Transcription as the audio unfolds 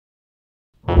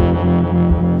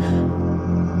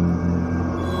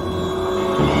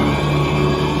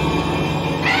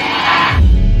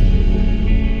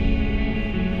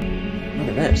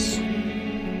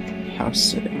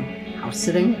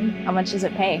sitting. How much does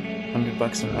it pay?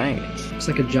 $100 a night. Looks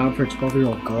like a job for a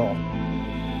 12-year-old girl.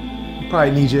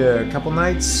 Probably need you a couple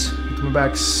nights. Coming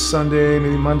back Sunday,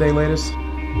 maybe Monday latest.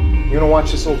 You gonna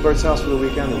watch this old bird's house for the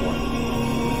weekend or what?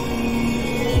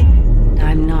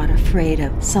 I'm not afraid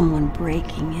of someone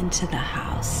breaking into the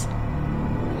house.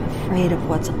 I'm afraid of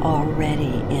what's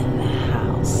already in the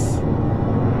house.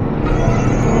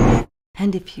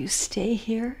 And if you stay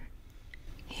here,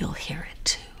 you'll hear it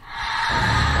too.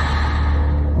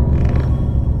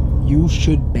 You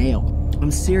should bail.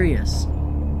 I'm serious.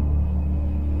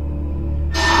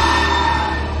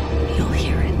 You'll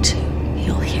hear it too.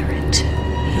 You'll hear it too.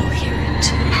 You'll hear it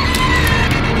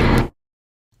too.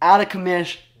 Out of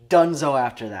commish, dunzo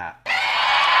after that.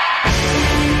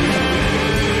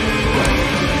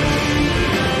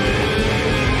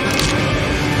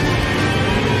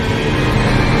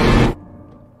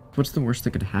 What's the worst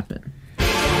that could happen?